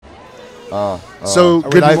So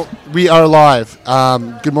we are live.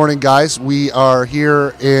 Good morning, guys. We are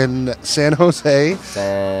here in San Jose.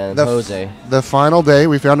 The final day.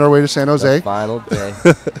 We found our way to San Jose. The final day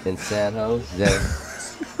in San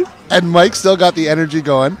Jose. And Mike still got the energy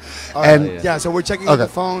going. So we're checking out the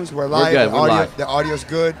phones. We're live. We're good. We're live. The audio's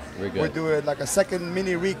good. We're good. We're doing like a second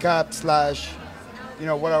mini recap /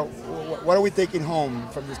 what are we taking home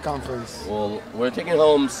from this conference? Well, we're taking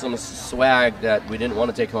home some swag that we didn't want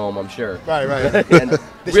to take home, I'm sure. Right. And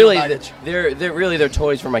really, they're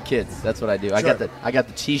toys for my kids. That's what I do. Sure. I got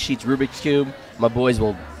the T-Sheets Rubik's Cube. My boys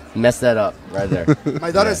will mess that up right there. My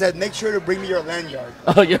daughter said, make sure to bring me your lanyard.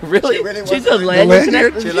 Oh, yeah, really? She's a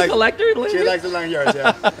lanyard? She collector? She likes the lanyards,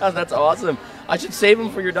 yeah. That's awesome. I should save them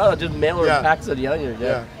for your daughter. Just mail her packs of the lanyards.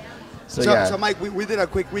 Yeah. So Mike, we did a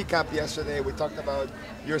quick recap yesterday. We talked about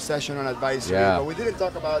your session on advisory, but we didn't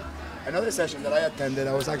talk about another session that I attended.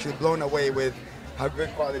 I was actually blown away with how good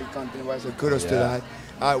quality content was, so kudos to that.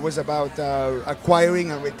 It was about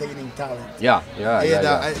acquiring and retaining talent.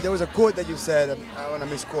 There was a quote that you said, I want to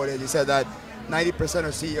misquote it. You said that 90%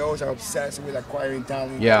 of CEOs are obsessed with acquiring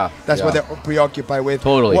talent. That's what they're preoccupied with.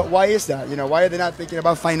 Totally. Why is that? Why are they not thinking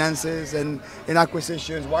about finances and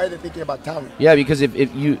acquisitions? Why are they thinking about talent? Yeah, because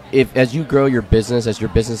if as you grow your business, as your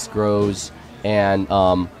business grows, and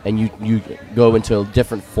you go into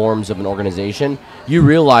different forms of an organization, you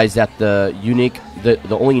realize that the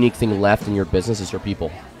only unique thing left in your business is your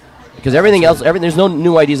people. Because everything else, there's no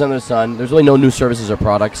new ideas under the sun. There's really no new services or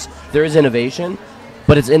products. There is innovation,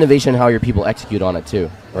 but it's innovation how your people execute on it too,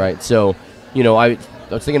 right? So, I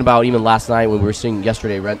was thinking about even last night when we were seeing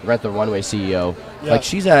yesterday Rent the Runway CEO. Like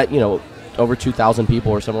she's at over 2,000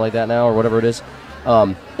 people or something like that now, or whatever it is.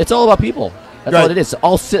 It's all about people. That's all it is.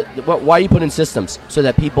 Why you put in systems so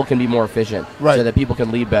that people can be more efficient, so that people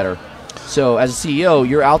can lead better. So as a CEO,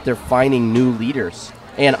 you're out there finding new leaders.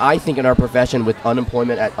 And I think in our profession, with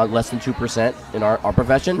unemployment at less than 2% in our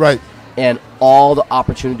profession, and all the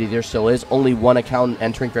opportunity there still is, only one accountant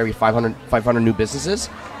entering for every 500 new businesses,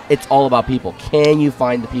 it's all about people. Can you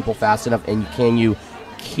find the people fast enough, and can you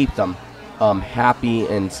keep them happy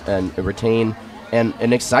and retain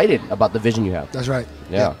and excited about the vision you have? That's right.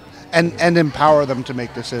 Yeah. And empower them to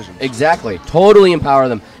make decisions. Exactly. Totally empower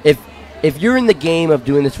them. If you're in the game of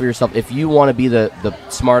doing this for yourself, if you want to be the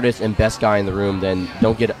smartest and best guy in the room, then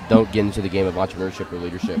don't get into the game of entrepreneurship or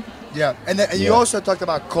leadership. Yeah, and you also talked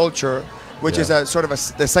about culture, which is a sort of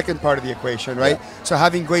the second part of the equation, right? Yeah. So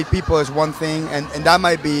having great people is one thing, and that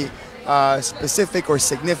might be specific or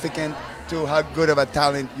significant to how good of a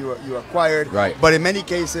talent you acquired. Right. But in many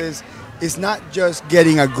cases, it's not just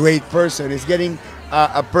getting a great person; it's getting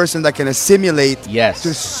a person that can assimilate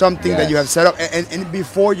to something that you have set up. And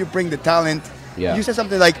before you bring the talent, you said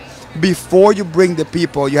something like, before you bring the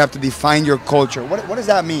people, you have to define your culture. What does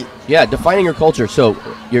that mean? Yeah, defining your culture. So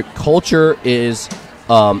your culture is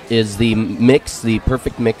the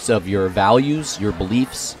perfect mix of your values, your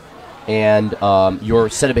beliefs, and your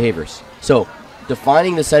set of behaviors. So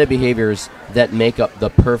defining the set of behaviors that make up the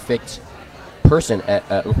perfect person,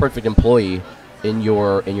 a perfect employee in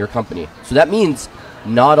your company. So that means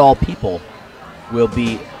not all people will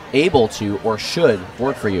be able to or should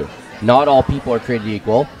work for you. Not all people are created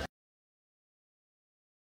equal.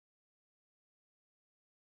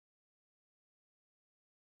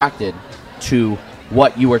 Attracted to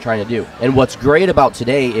what you are trying to do. And what's great about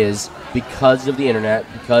today is, because of the internet,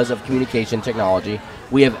 because of communication technology,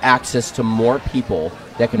 we have access to more people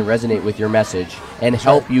that can resonate with your message and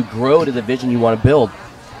help you grow to the vision you want to build.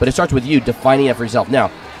 But it starts with you defining it for yourself. Now,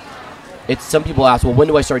 some people ask, well, when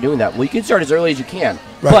do I start doing that? Well, you can start as early as you can.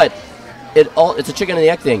 But it's a chicken and the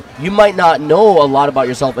egg thing. You might not know a lot about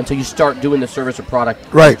yourself until you start doing the service or product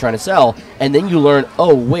you're trying to sell, and then you learn,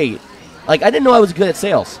 oh, wait, like I didn't know I was good at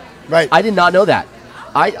sales. I did not know that.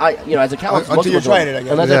 I as a accountant, until you tried it, I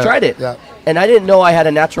guess. Unless I tried it. Yeah. And I didn't know I had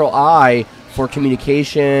a natural eye for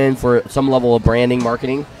communication, for some level of branding,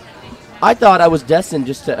 marketing. I thought I was destined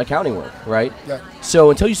just to accounting work, right? Yeah.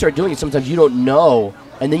 So until you start doing it, sometimes you don't know,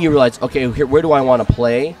 and then you realize, okay, where do I want to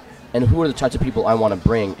play, and who are the types of people I want to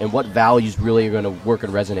bring, and what values really are going to work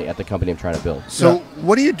and resonate at the company I'm trying to build. So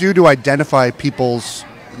what do you do to identify people's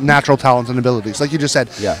natural talents and abilities? Like you just said,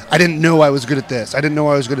 I didn't know I was good at this. I didn't know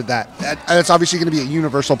I was good at that. And it's obviously going to be a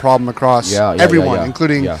universal problem across everyone,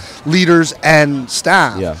 including leaders and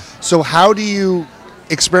staff. Yeah. So how do you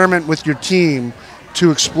experiment with your team to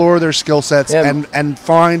explore their skill sets and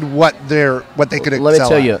find what they could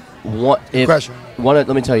excel at? Let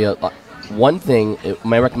me tell you, one thing,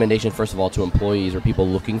 my recommendation, first of all, to employees or people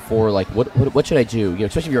looking for, like, what should I do?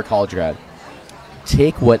 Especially if you're a college grad,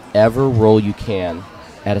 take whatever role you can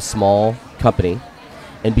at a small company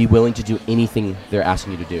and be willing to do anything they're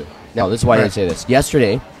asking you to do. Now, this is why I say this.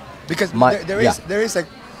 Yesterday, because there is a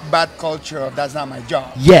bad culture of that's not my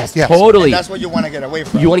job. Yes, totally. And that's what you want to get away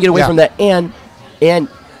from. You want to get away from that, and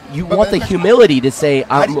you want the humility to say,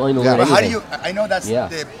 I'm willing to learn anything. How do you? I know that's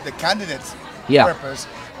the candidate's purpose,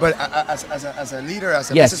 but as a leader,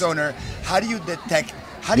 as a business owner, how do you detect?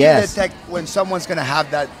 How do you detect when someone's going to have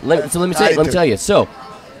that? Let me tell you. So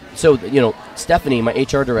Stephanie, my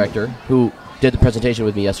HR director, who did the presentation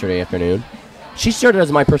with me yesterday afternoon, she started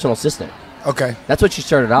as my personal assistant. Okay, that's what she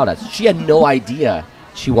started out as. She had no idea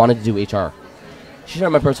she wanted to do HR. She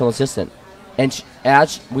started my personal assistant, and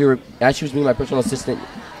as she was being my personal assistant,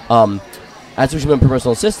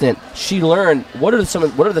 she learned what are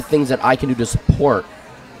the things that I can do to support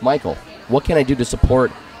Michael. What can I do to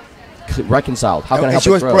support Reconciled? How can I help? And she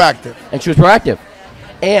was proactive. And she was proactive,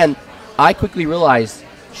 and I quickly realized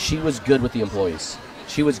she was good with the employees.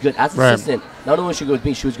 She was good as an assistant. Not only was she good with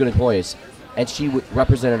me, she was good with employees, and she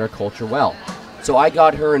represented our culture well. So I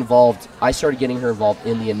got her involved. I started getting her involved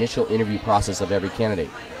in the initial interview process of every candidate.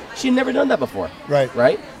 She had never done that before.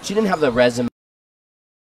 Right? She didn't have the resume.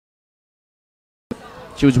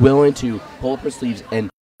 She was willing to pull up her sleeves and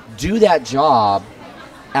do that job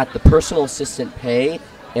at the personal assistant pay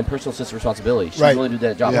and personal assistant responsibility. She was willing to do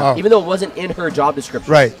that job, even though it wasn't in her job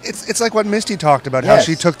description. Right. It's like what Misty talked about, how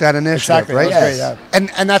she took that initiative, right? Yes.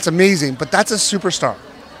 And that's amazing, but that's a superstar.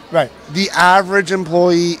 Right. The average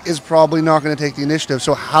employee is probably not going to take the initiative.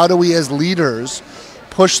 So how do we as leaders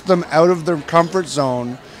push them out of their comfort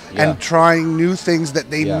zone and trying new things that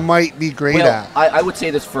they might be great at? I would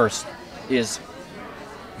say this first is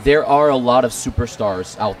there are a lot of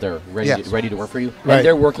superstars out there ready to work for you, and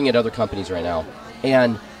they're working at other companies right now.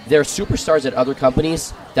 And they're superstars at other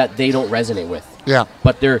companies that they don't resonate with. Yeah.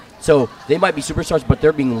 But they might be superstars, but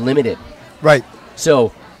they're being limited. Right. So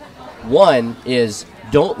one is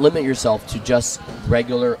don't limit yourself to just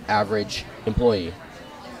regular average employee.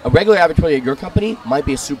 A regular average employee at your company might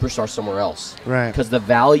be a superstar somewhere else. Right. Because the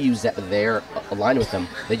values that they're aligned with them,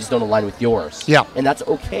 they just don't align with yours. Yeah. And that's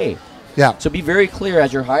okay. Yeah. So be very clear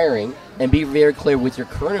as you're hiring, and be very clear with your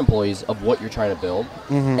current employees of what you're trying to build.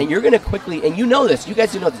 Mm-hmm. And you're going to quickly, and you know this, you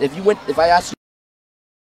guys do know this. If I asked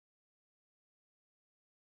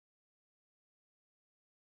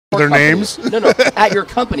you their names? No. At your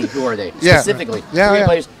company, who are they specifically?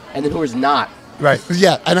 Players, and then who is not. Right.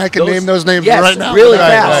 Yeah, and I can name those names right now. Really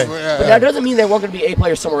fast. But that doesn't mean they weren't going to be A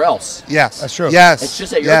players somewhere else. Yes, that's true. Yes, it's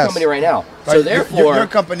just at your company right now. Right. So therefore, your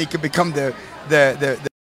company could become the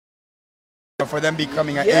for them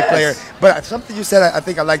becoming an A player. But something you said I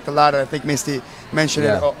think I liked a lot, and I think Misty mentioned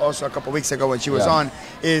it also a couple weeks ago when she was on,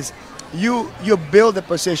 is you build a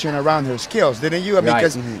position around her skills, didn't you? I mean,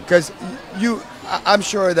 because I'm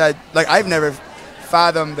sure that, like, I've never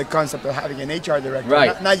fathomed the concept of having an HR director.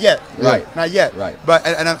 Not yet. Not yet. But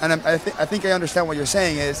I think I understand what you're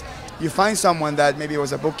saying is you find someone that maybe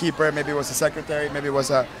was a bookkeeper, maybe was a secretary, maybe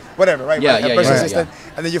was a whatever, right? A personal assistant,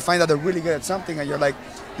 and then you find out they're really good at something, and you're like,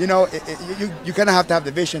 you kind of have to have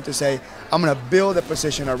the vision to say, I'm going to build a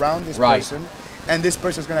position around this person, and this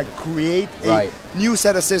person is going to create a new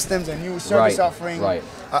set of systems, a new service offering,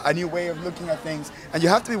 a new way of looking at things, and you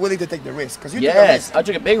have to be willing to take the risk. Because I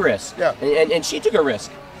took a big risk. Yeah. And she took a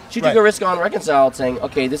risk. She took a risk on Reconciled, saying,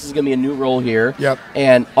 okay, this is going to be a new role here. Yep.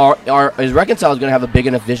 And is Reconciled going to have a big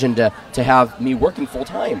enough vision to have me working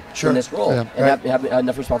full-time in this role and have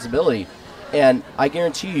enough responsibility? And I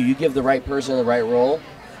guarantee you give the right person the right role,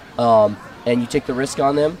 and you take the risk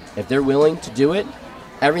on them, if they're willing to do it,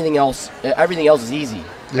 everything else is easy.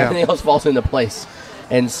 Yeah. Everything else falls into place.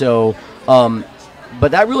 And so,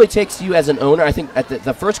 but that really takes you as an owner. I think at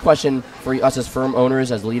the first question for us as firm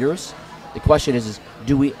owners, as leaders, the question is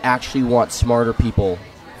do we actually want smarter people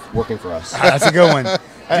working for us? That's a good one.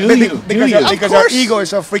 Because our ego is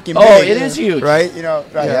so freaking big. Oh, it is huge. Right?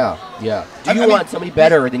 Yeah. Do you want somebody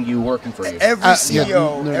better than you working for you? Every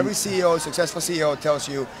CEO, successful CEO tells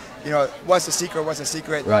you, what's the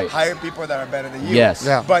secret? Right. Hire people that are better than you. Yes.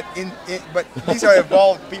 Yeah. But but these are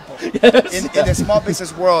evolved people. In the small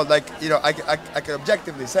business world, I can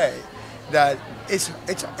objectively say that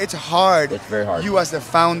it's hard. It's very hard. You as the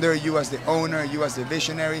founder, you as the owner, you as the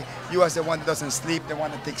visionary, you as the one that doesn't sleep, the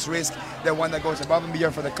one that takes risks, the one that goes above and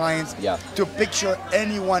beyond for the clients. Yeah. To picture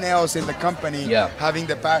anyone else in the company having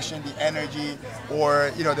the passion, the energy,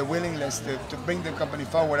 or the willingness to bring the company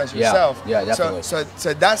forward as yourself. Yeah, definitely. So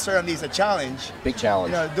that certainly is a challenge. Big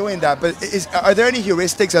challenge. Doing that. But are there any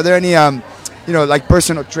heuristics? Are there any like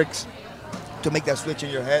personal tricks to make that switch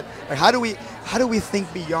in your head? Like how do we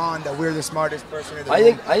think beyond that we're the smartest person in the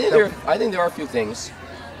room? I think there are a few things.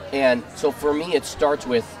 And so for me it starts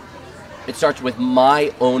with It starts with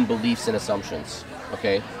my own beliefs and assumptions.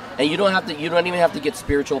 Okay, and you don't even have to get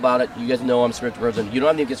spiritual about it. You guys know I'm a spiritual person. You don't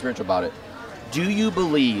have to get spiritual about it. Do you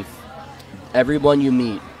believe everyone you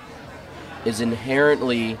meet is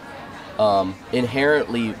inherently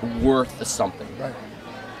worth something? Right.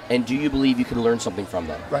 And do you believe you can learn something from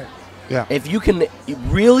them? Right. Yeah. If you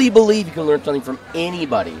really believe you can learn something from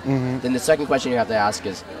anybody, then the second question you have to ask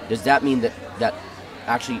is, does that mean that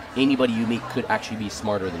actually anybody you meet could actually be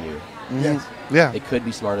smarter than you? Yes. Yeah. It could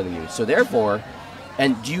be smarter than you. So therefore,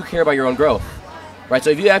 and do you care about your own growth? Right? So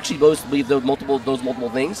if you actually both believe those multiple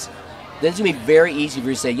things, then it's going to be very easy for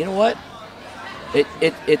you to say, you know what?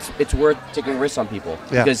 It's worth taking risks on people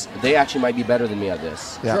because they actually might be better than me at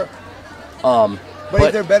this. Yeah. Sure. But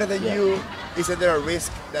if they're better than you, isn't there a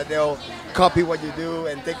risk that they'll copy what you do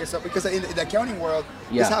and take yourself? Because in the accounting world,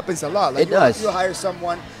 this happens a lot. Like it does. You hire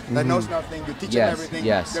someone that knows nothing, you teach them everything.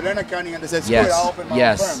 Yes. They learn accounting and they say, "Screw it, I'll open my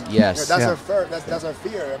own firm." Yes. That's our fear. That's our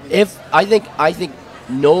fear. I think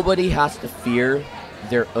nobody has to fear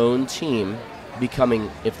their own team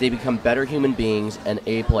if they become better human beings and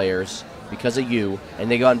A players because of you, and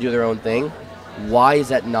they go out and do their own thing. Why is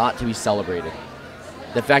that not to be celebrated?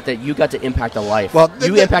 The fact that you got to impact a life. Well,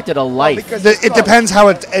 you impacted a life. It depends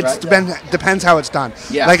how depends how it's done.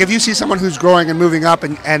 Yeah. Like if you see someone who's growing and moving up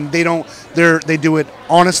and they do it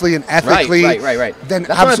honestly and ethically, right. Then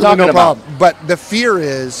that's absolutely no problem. But the fear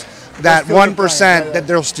is that 1% that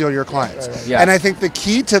they'll steal your clients. Right. Yeah. And I think the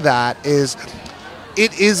key to that is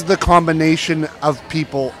it is the combination of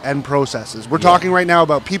people and processes. We're talking right now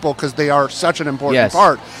about people because they are such an important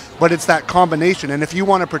part, but it's that combination. And if you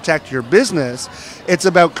want to protect your business, it's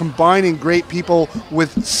about combining great people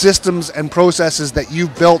with systems and processes that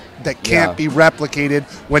you've built that can't be replicated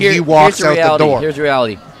when he walks out the door. Here's the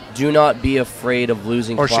reality. Do not be afraid of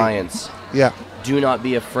losing clients. Yeah. Do not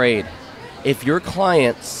be afraid. If you're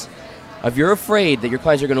afraid that your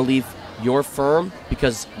clients are going to leave your firm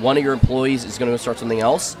because one of your employees is going to go start something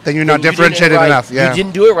else, then you're not differentiated enough. You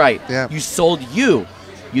didn't do it right. Yeah. You sold you.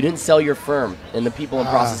 You didn't sell your firm and the people and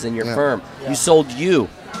process in your firm. Yeah. You sold you.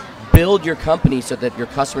 Build your company so that your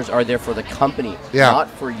customers are there for the company, not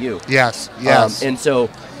for you. Yes. And so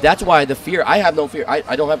that's why the fear. I have no fear.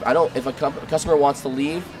 I don't. If a customer wants to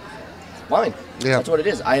leave, fine. Yeah. That's what it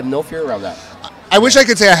is. I have no fear around that. I wish I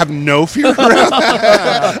could say I have no fear around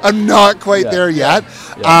that. I'm not quite there yet.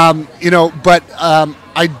 Yeah. But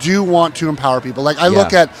I do want to empower people. Like I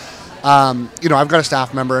look at, I've got a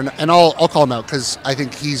staff member, and I'll call him out because I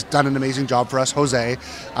think he's done an amazing job for us, Jose,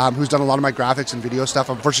 who's done a lot of my graphics and video stuff.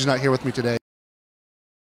 Unfortunately, he's not here with me today.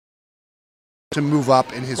 To move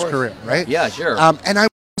up in his career, right? Yeah, sure. And I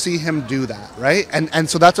see him do that, right? And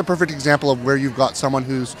so that's a perfect example of where you've got someone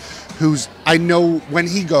who's I know when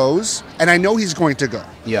he goes, and I know he's going to go.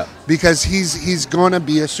 Yeah. Because he's going to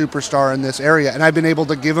be a superstar in this area, and I've been able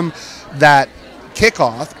to give him that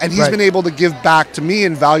kickoff, and he's been able to give back to me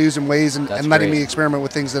in values and ways and letting me experiment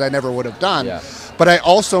with things that I never would have done. Yeah. But I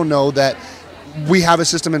also know that we have a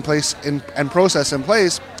system in place and process in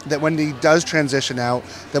place that when he does transition out,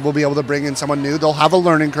 that we'll be able to bring in someone new. They'll have a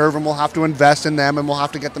learning curve, and we'll have to invest in them, and we'll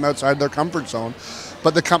have to get them outside their comfort zone.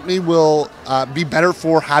 But the company will be better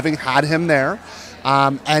for having had him there,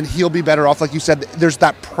 and he'll be better off. Like you said, there's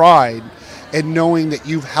that pride in knowing that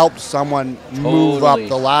you've helped someone move up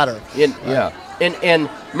the ladder. And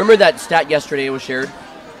remember that stat yesterday was shared,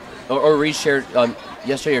 or reshared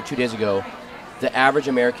yesterday or 2 days ago. The average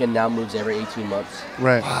American now moves every 18 months.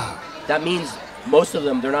 Right. Wow. That means most of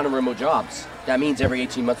them, they're not in remote jobs. That means every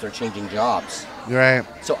 18 months they're changing jobs. Right.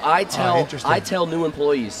 So I tell new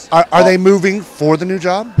employees. Are they moving for the new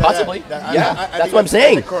job? Possibly. That's what I'm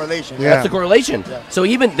saying. That's the correlation. That's the correlation. Yeah. So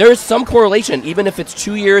even there's some correlation, even if it's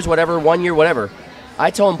 2 years, whatever, 1 year, whatever. I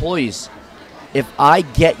tell employees, if I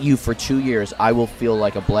get you for 2 years, I will feel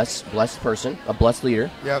like a blessed person, a blessed leader.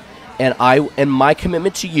 Yep. And my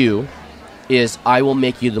commitment to you is I will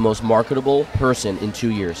make you the most marketable person in 2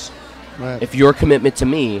 years. Right. If your commitment to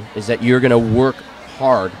me is that you're going to work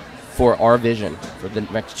hard for our vision for the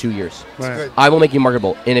next 2 years, I will make you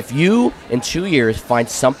marketable. And if you in 2 years find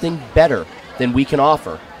something better than we can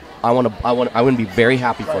offer, I want to be very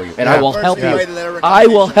happy for you, and I will help you. I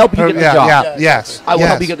will help you get the job. Yes. I will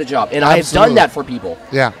help you get the job, and I have done that for people.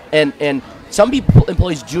 Yeah. And some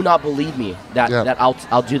employees do not believe me that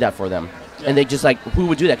I'll do that for them. Yeah. And they just like, who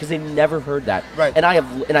would do that? Because they never heard that. Right. And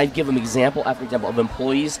I give them example after example of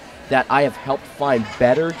employees that I have helped find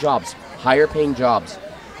better jobs, higher paying jobs,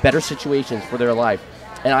 better situations for their life.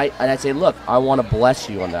 And I say, look, I want to bless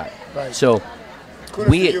you on that. Right. So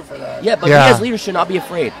Kudos to you for that. Yeah, but we as leaders should not be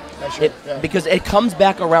afraid. Because it comes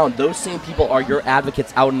back around. Those same people are your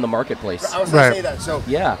advocates out in the marketplace. I was going to say that. So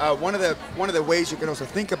one of the ways you can also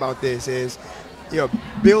think about this is,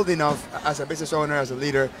 build enough as a business owner, as a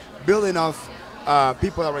leader, build enough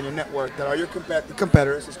people around your network that are your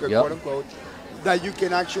competitors, quote unquote, that you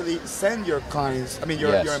can actually send your clients,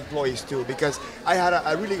 your employees to. Because I had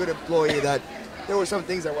a really good employee that there were some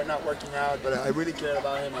things that were not working out, but I really cared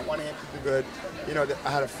about him. I wanted him to do good. I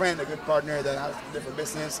had a friend, a good partner that has a different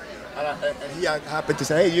business, and he happened to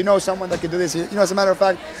say, hey, someone that can do this? As a matter of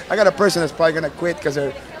fact, I got a person that's probably going to quit because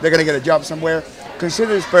they're going to get a job somewhere.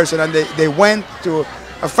 Consider this person, and they went to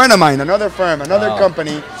a friend of mine, another firm, another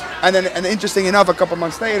company, and interesting enough, a couple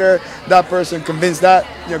months later, that person convinced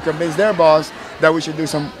their boss that we should do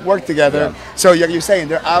some work together. Yeah. So you're saying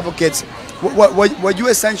they're advocates. What you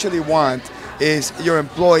essentially want is your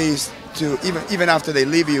employees to, even after they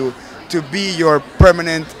leave you, to be your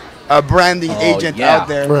permanent branding agent out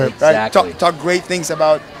there. Right? Exactly. Talk great things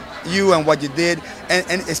about you and what you did,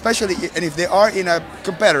 and especially if they are in a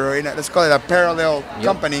competitor, let's call it a parallel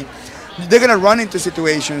company, they're going to run into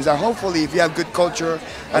situations that hopefully, if you have good culture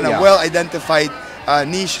and a well-identified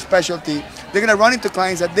niche specialty, they're going to run into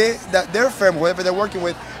clients that their firm, whoever they're working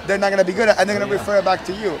with, they're not going to be good at, and they're going to refer it back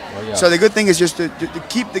to you. So the good thing is just to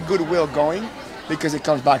keep the goodwill going, because it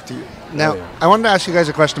comes back to you. Now, I wanted to ask you guys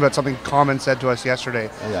a question about something Common said to us yesterday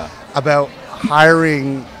about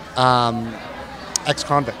hiring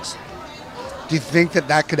ex-convicts. Do you think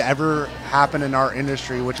that could ever happen in our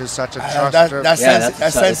industry, which is such a trust?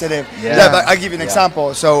 That's sensitive. But I'll give you an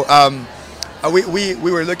example. So we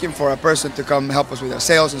were looking for a person to come help us with our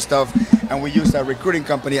sales and stuff, and we used a recruiting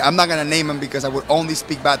company. I'm not going to name them because I would only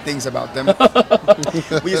speak bad things about them.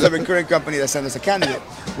 We used a recruiting company that sent us a candidate.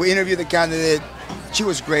 We interviewed the candidate. She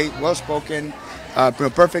was great, well-spoken,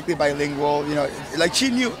 perfectly bilingual.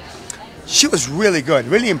 She was really good,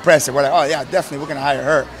 really impressive. We're like, oh yeah, definitely, we're going to hire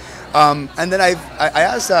her. And then I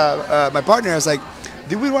asked my partner, I was like,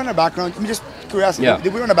 did we run a background? Just curiosity.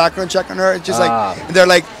 Did we run a background check on her? It's just and they're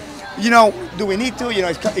like, do we need to?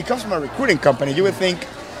 It comes from a recruiting company. You would think,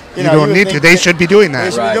 you don't need to. They should be doing that.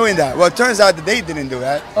 They should be doing that. Well, it turns out that they didn't do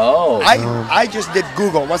that. I just did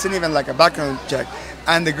Google. It wasn't even like a background check.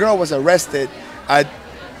 And the girl was arrested at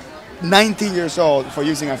 19 years old for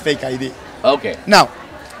using a fake ID. Okay. Now,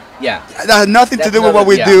 that had nothing to do with what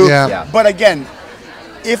we do. But again,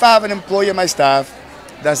 if I have an employee on my staff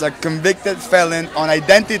that's a convicted felon on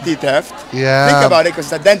identity theft, think about it,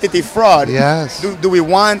 because it's identity fraud. Yes. Do we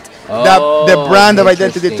want the brand of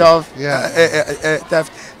identity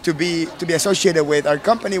theft to be associated with our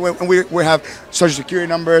company when we have social security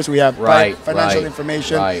numbers, we have financial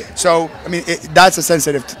information. So that's a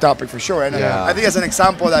sensitive topic for sure. And I think as an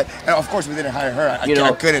example that, and of course we didn't hire her.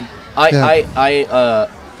 I couldn't.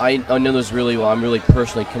 I know this really well. I'm really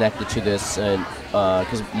personally connected to this, and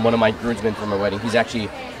because one of my groomsmen for my wedding, he's actually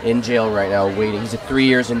in jail right now, waiting. He's 3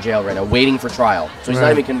 years in jail right now, waiting for trial. So he's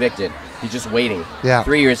not even convicted. He's just waiting.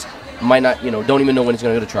 3 years, might not, don't even know when he's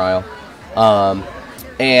going to go to trial.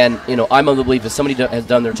 And I'm of the belief that somebody has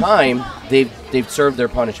done their time, they've served their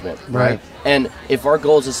punishment. Right. And if our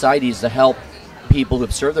goal as society is to help people who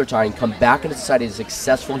have served their time come back into society as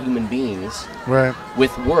successful human beings,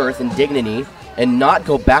 with worth and dignity, and not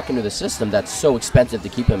go back into the system that's so expensive to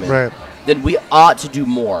keep them in, then we ought to do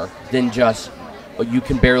more than just you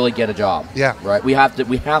can barely get a job. Right. We have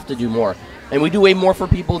to do more, and we do way more for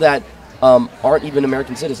people that aren't even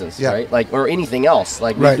American citizens, right? Or anything else.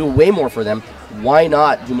 We do way more for them. Why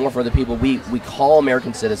not do more for the people we call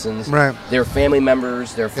American citizens? Their family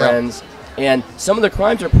members, their friends, and some of the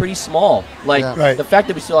crimes are pretty small. The fact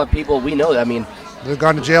that we still have people we know. They've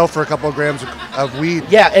gone to jail for a couple of grams of weed.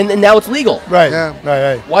 Yeah, and now it's legal. Right.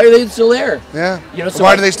 Why are they still there? Yeah. So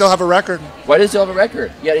why do they still have a record? Why do they still have a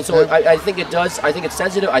record? Yeah. And so I think it does. I think it's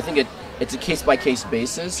sensitive. I think it's a case-by-case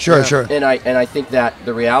basis. Sure. And I think that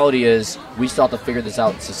the reality is we still have to figure this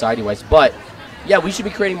out society-wise. But we should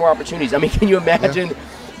be creating more opportunities. Can you imagine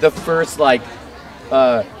the first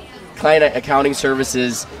client accounting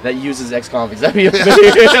services that uses ex-convicts? Hey,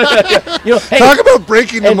 talk about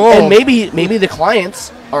breaking the mold. And maybe the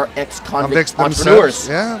clients are ex-convict entrepreneurs.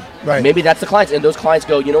 Maybe that's the clients, and those clients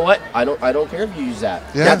go, you know what? I don't care if you use that.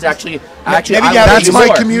 That's actually that's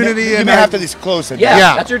my community. You may have to disclose it.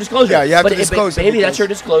 That's your disclosure. You have to disclose it. Maybe that's your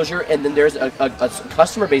disclosure, and then there's a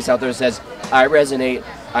customer base out there that says, I resonate,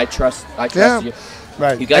 I trust you.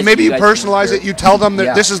 Right. And maybe you personalize it. You tell them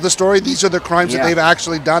that this is the story. These are the crimes that they've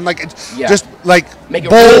actually done. Just make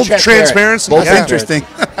bold transparency. Bold, interesting.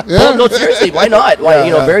 No, seriously, why not?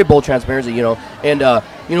 Very bold transparency. And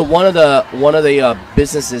one of the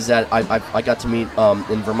businesses that I got to meet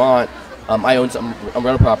in Vermont. I own some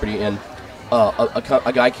rental property, and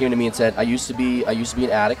a guy came to me and said, I used to be an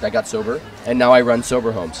addict. I got sober, and now I run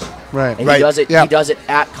sober homes. Right. And he does it. Yeah. He does it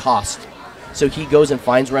at cost. So he goes and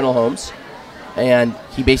finds rental homes, and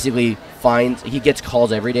he basically he gets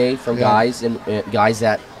calls every day from guys and guys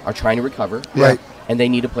that are trying to recover. Right. And they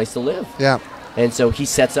need a place to live. Yeah. And so he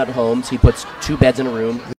sets up homes. He puts 2 beds in a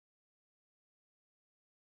room.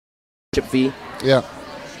 Fee. Yeah.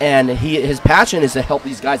 And his passion is to help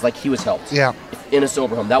these guys like he was helped. Yeah. In a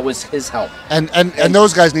sober home. That was his help. And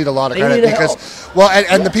those guys need a lot of credit because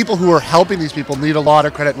the people who are helping these people need a lot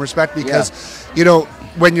of credit and respect because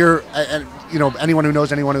when you're anyone who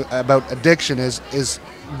knows anyone about addiction is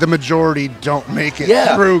the majority don't make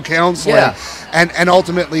it through counseling. Yeah. And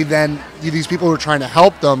ultimately then these people who are trying to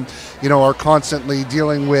help them, are constantly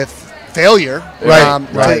dealing with failure,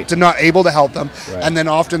 to not able to help them. Right. And then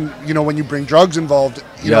often, when you bring drugs involved,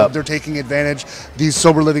 they're taking advantage. These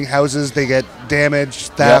sober living houses, they get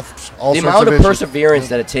damaged, theft, all sorts of issues. The amount of perseverance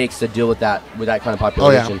that it takes to deal with that kind of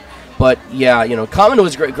population. Oh, yeah. But Common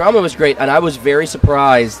was great. Grama was great, and I was very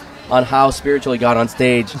surprised on how spiritual he got on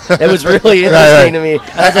stage. It was really interesting to me.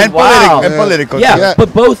 And wow. Political. Yeah,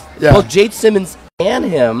 but both Jade Simmons and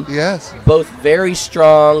him, both very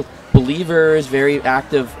strong believers, very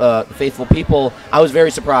active, faithful people. I was very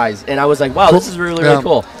surprised, and I was like, "Wow, this is really, really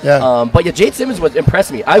cool." Yeah. But Jade Simmons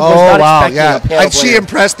impressed me. I was not expecting a panel and she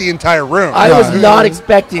impressed the entire room. I was not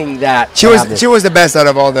expecting that. She was the best out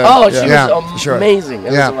of all them. Oh, she was amazing.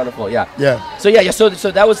 It was wonderful. Yeah. So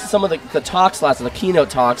that was some of the talks the keynote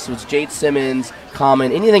talks was Jade Simmons,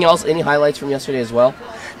 Common. Anything else? Any highlights from yesterday as well?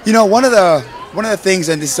 One of the things,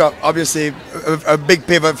 and this is obviously a big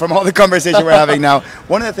pivot from all the conversation we're having now,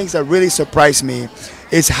 one of the things that really surprised me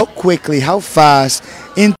is how quickly, how fast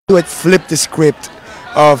Intuit flipped the script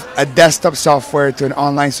of a desktop software to an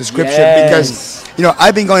online subscription. Because,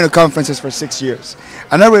 I've been going to conferences for 6 years.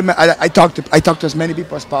 And I remember I talk to as many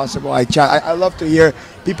people as possible. I chat. I love to hear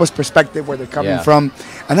people's perspective, where they're coming from.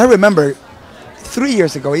 And I remember 3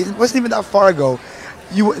 years ago, it wasn't even that far ago,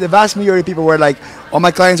 the vast majority of people were like, all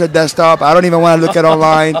my clients are desktop, I don't even want to look at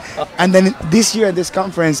online. And then this year at this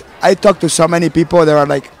conference, I talked to so many people that are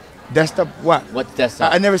like, desktop what? What's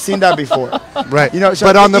desktop? I've never seen that before. Right. So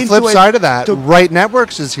but on the flip side of that, Right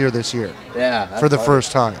Networks is here this year. Yeah. For the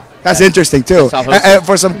first time. That's interesting too.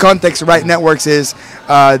 For some context, Right Networks is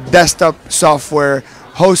desktop software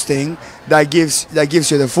hosting that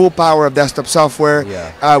gives you the full power of desktop software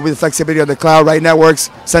with the flexibility of the cloud. Right Networks,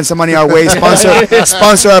 send some money our way, sponsor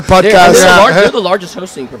our podcast. They're the largest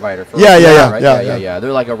hosting provider. Yeah.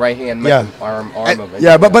 They're like a right-hand arm of it.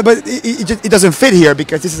 Yeah, but it doesn't fit here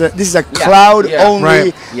because this is a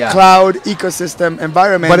cloud-only cloud ecosystem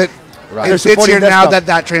environment. But it fits here now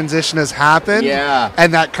that transition has happened. Yeah.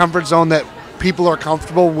 And that comfort zone that people are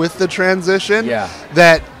comfortable with the transition. Yeah.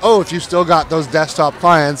 That, if you still got those desktop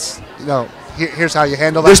clients, here's how you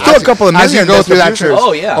handle that. There's still a couple of million as you go through that trip.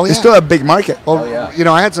 Oh, yeah. There's still a big market. Well,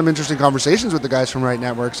 I had some interesting conversations with the guys from Right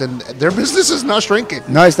Networks, and their business is not shrinking.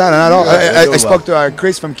 No, it's not at all. I spoke to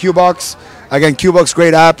Chris from Qbox. Again, Qbox,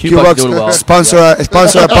 great app. Qbox sponsor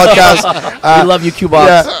a podcast. We love you, Qbox.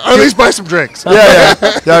 Yeah. Or at least buy some drinks. So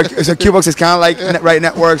Qbox is kind of like Right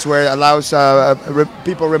Networks, where it allows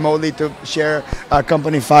people remotely to share a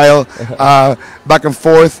company file back and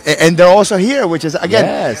forth, and they're also here, which is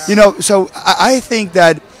again, So I think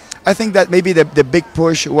that maybe the big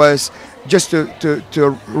push was just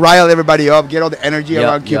to rile everybody up, get all the energy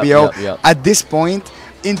around QBO. At this point,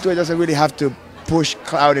 Intuit doesn't really have to push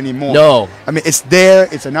cloud anymore. No. I mean, it's there,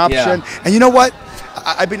 it's an option. And you know what?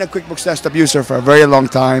 I've been a QuickBooks Desktop user for a very long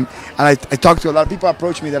time, and I talk to a lot of people.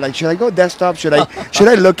 Approach me, they're like, should I go desktop? Should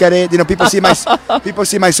I look at it? People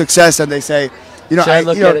see my success, and they say,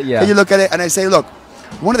 can you look at it? And I say, look,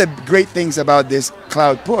 one of the great things about this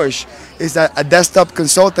cloud push is that a desktop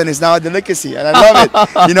consultant is now a delicacy, and I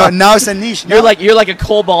love it. Now it's a niche. You're like a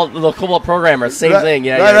COBOL programmer. Same thing.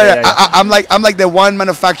 Yeah. I'm like the one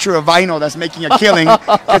manufacturer of vinyl that's making a killing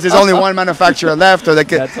because there's only one manufacturer left, or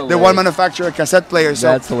the one manufacturer of cassette players. So,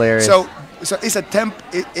 that's hilarious. So it's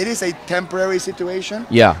it is a temporary situation.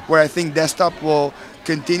 Yeah. Where I think desktop will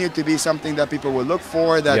continue to be something that people will look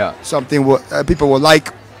for. That something people will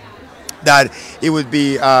like. That it would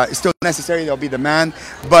be still necessary. There'll be demand,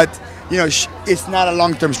 but it's not a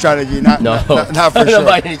long-term strategy. Not for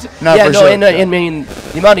sure. And I mean,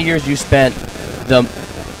 the amount of years you spent, the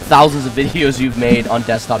thousands of videos you've made on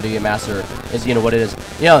desktop to be a master is what it is.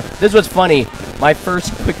 This is what's funny. My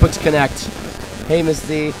first QuickBooks Connect. Hey, Miss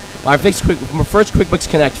D. My first QuickBooks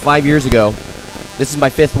Connect 5 years ago. This is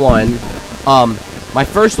my 5th one. My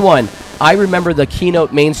first one, I remember the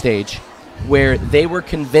keynote main stage where they were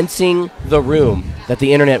convincing the room that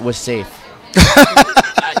the internet was safe.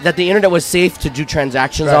 That the internet was safe to do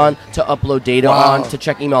transactions on, to upload data on, to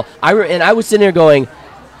check email. And I was sitting there going,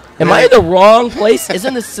 am I in the wrong place?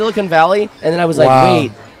 Isn't this Silicon Valley? And then I was like,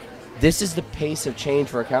 wait, this is the pace of change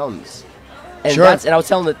for accountants. And and I was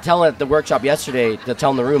telling at the workshop yesterday,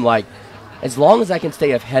 telling the room, like, as long as I can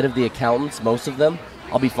stay ahead of the accountants, most of them,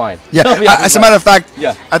 I'll be fine. Yeah, as a matter of fact,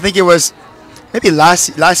 I think it was maybe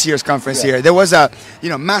last year's conference here. There was a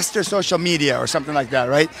master social media or something like that,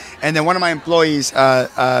 right? And then one of my employees,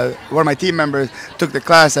 one of my team members, took the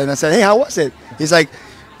class, and I said, "Hey, how was it?" He's like,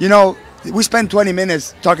 we spent 20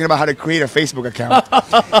 minutes talking about how to create a Facebook account.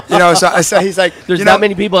 So he's like, there's not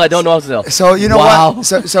many people that don't know how to. So what?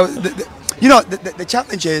 So the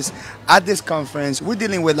challenge is at this conference we're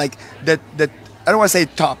dealing with like the I don't want to say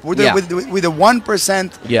top. We're dealing with the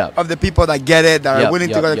 1% of the people that get it, that are willing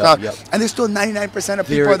to go to the cloud, and there's still 99% of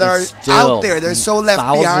people that are out there. They're so left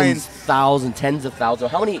behind. Tens of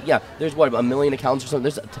thousands. How many? Yeah, there's what, a million accounts or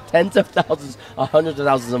something. There's tens of thousands, hundreds of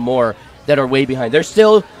thousands and more that are way behind. They're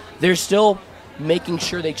still making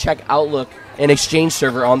sure they check Outlook and Exchange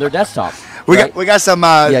Server on their desktop. We got some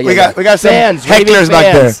we got some fans, hecklers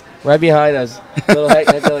back there right behind us. Little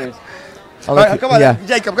hecklers. Come on,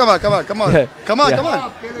 Jacob. Come on. Come on. Come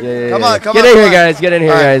on. Get in here, guys. Get in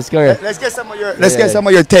here, guys. Come here. Let's get some of your some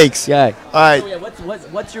of your takes. Yeah. All right. So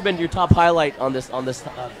what's been your top highlight on this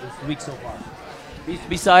week so far?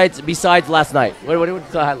 Besides last night,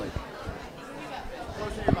 what's the highlight?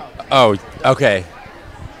 Oh, okay.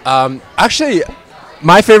 Actually,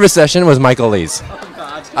 my favorite session was Michael Lee's.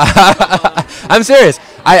 I'm serious.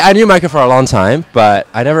 I knew Michael for a long time, but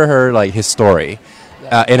I never heard like his story.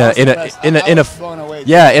 In a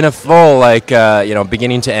full like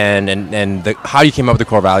beginning to end and how you came up with the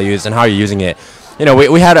core values and how you're using it.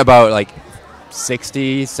 We had about like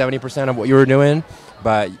 60-70% of what you were doing,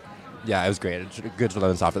 but yeah, it was great. It's good to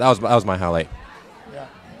learn software. That was my highlight. Yeah.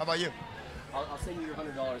 How about you? I'll send you your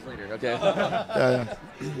 $100 later. Okay. Yeah.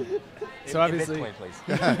 So obviously,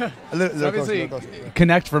 obviously,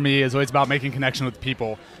 Connect for me is always about making connection with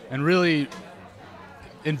people and really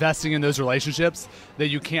investing in those relationships that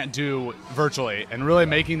you can't do virtually, and really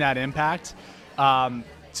making that impact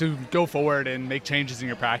to go forward and make changes in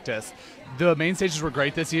your practice. The main stages were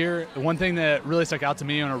great this year. One thing that really stuck out to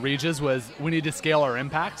me on Regis was we need to scale our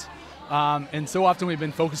impact. And so often we've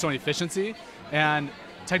been focused on efficiency, and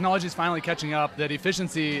technology is finally catching up that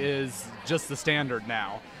efficiency is just the standard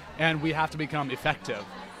now, and we have to become effective.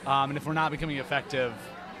 And if we're not becoming effective,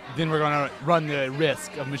 then we're going to run the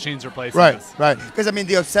risk of machines replacing us. Right. Because I mean,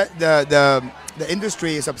 the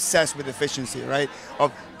industry is obsessed with efficiency, right?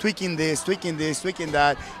 Of tweaking this, tweaking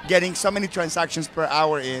that, getting so many transactions per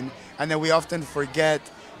hour in, and then we often forget,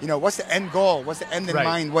 what's the end goal? What's the end in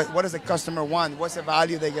mind? What does the customer want? What's the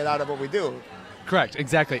value they get out of what we do? Correct.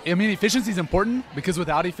 Exactly. I mean, efficiency is important because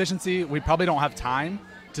without efficiency, we probably don't have time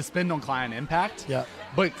to spend on client impact. Yeah.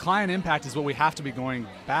 But client impact is what we have to be going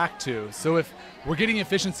back to. So if we're getting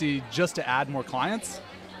efficiency just to add more clients,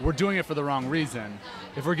 we're doing it for the wrong reason.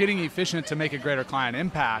 If we're getting efficient to make a greater client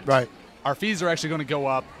impact, our fees are actually going to go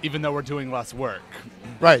up even though we're doing less work.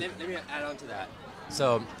 Right. Let me add on to that.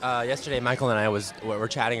 So yesterday, Michael and I were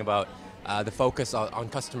chatting about the focus on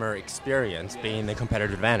customer experience being the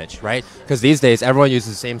competitive advantage, right? Because these days, everyone uses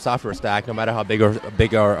the same software stack, no matter how big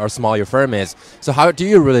or small your firm is. So how do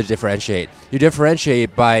you really differentiate? You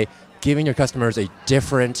differentiate by giving your customers a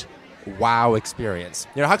different wow experience.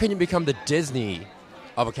 How can you become the Disney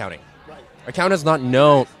of accounting? Right. Accountants not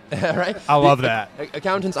known, right? I love that.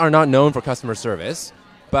 Accountants are not known for customer service,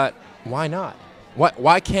 but why not?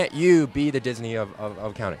 Why can't you be the Disney of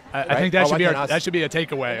accounting? I think that should be a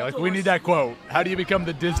takeaway. Like, we need that quote. How do you become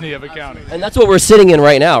the Disney of accounting? And that's what we're sitting in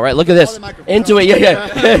right now, right? Look at this. Intuit,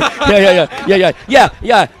 yeah.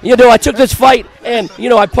 I took this fight and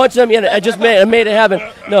I punched them and I just made it happen.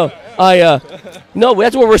 No,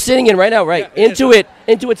 that's what we're sitting in right now, right?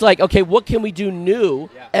 Intuit's like, okay, what can we do new?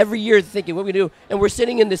 Every year thinking what we do, and we're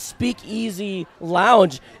sitting in this speakeasy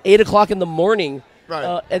lounge, 8:00 in the morning.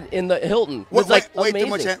 Right. In the Hilton. It's like way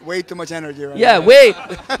too much energy. Right now.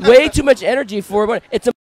 way too much energy for it's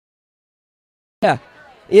a.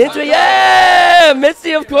 Yeah,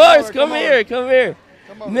 Missy, of course. Come here.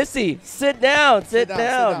 Missy, sit down.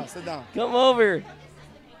 Come over.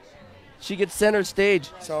 She gets center stage.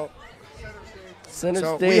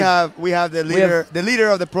 We have the leader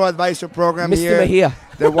of the Pro Advisor program Mr. here. Mejia.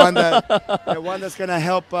 The one that's gonna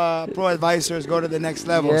help Pro Advisors go to the next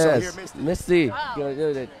level. Yes. So here, Misty.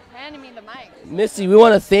 Wow. handing me the mic. Missy, we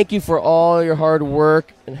want to thank you for all your hard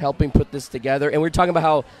work and helping put this together. And we're talking about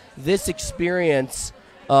how this experience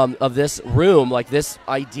of this room, like this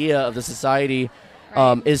idea of the society,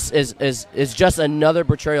 is just another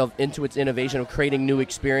portrayal of Intuit's innovation of creating new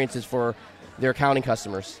experiences for their accounting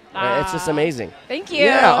customers. It's just amazing. Thank you.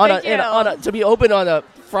 Yeah, to be open on a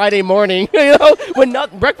Friday morning, when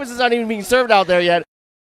breakfast is not even being served out there yet.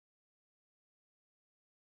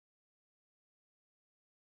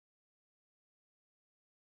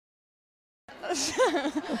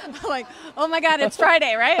 Like, oh my God, it's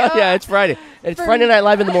Friday, right? Yeah, it's Friday. It's Friday Night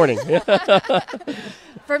Live in the morning.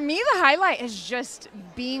 For me, the highlight is just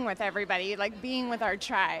being with everybody, like being with our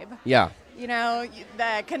tribe. Yeah. You know,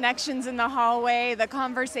 the connections in the hallway, the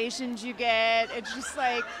conversations you get. It's just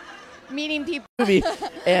like meeting people.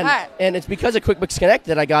 And it's because of QuickBooks Connect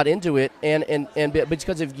that I got into it, and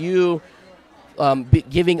because of you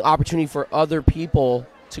giving opportunity for other people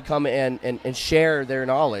to come and share their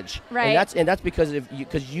knowledge. Right. And that's because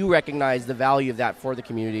you recognize the value of that for the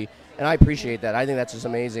community. And I appreciate that. I think that's just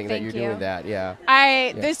amazing that you're doing that. Yeah.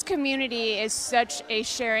 This community is such a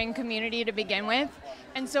sharing community to begin with.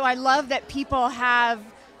 And so I love that people have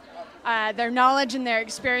their knowledge and their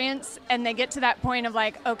experience, and they get to that point of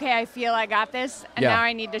like, okay, I feel I got this, and now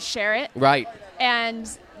I need to share it. Right. And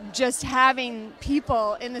just having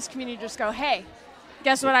people in this community just go, hey,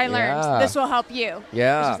 guess what I learned? This will help you.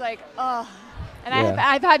 Yeah. It's just like, oh. And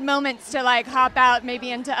I've had moments to like hop out maybe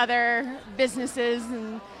into other businesses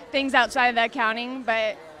and things outside of the accounting,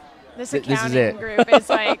 but this accounting group is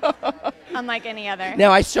like unlike any other.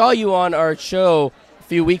 Now, I saw you on our show a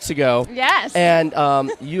few weeks ago. Yes. And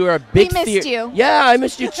you are a big We missed you. Yeah, I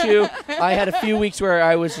missed you too. I had a few weeks where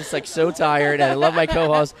I was just like so tired, and I love my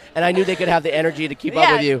co-hosts, and I knew they could have the energy to keep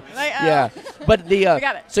up with you. But we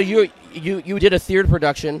got it. So you did a theater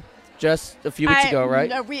production just a few weeks ago, right?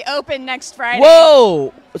 No, we open next Friday.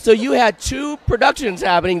 Whoa! So you had 2 productions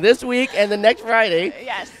happening this week and the next Friday.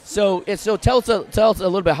 Yes. So tell us a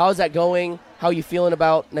little bit. How's that going? How are you feeling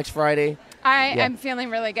about next Friday? I am feeling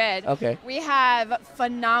really good. Okay. We have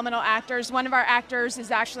phenomenal actors. One of our actors is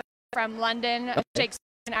actually from London, Shakespeare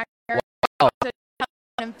actor. Wow.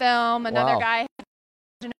 In film. Another guy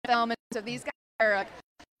in film. And so these guys are like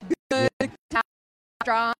good,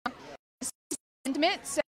 strong, intimate.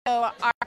 So our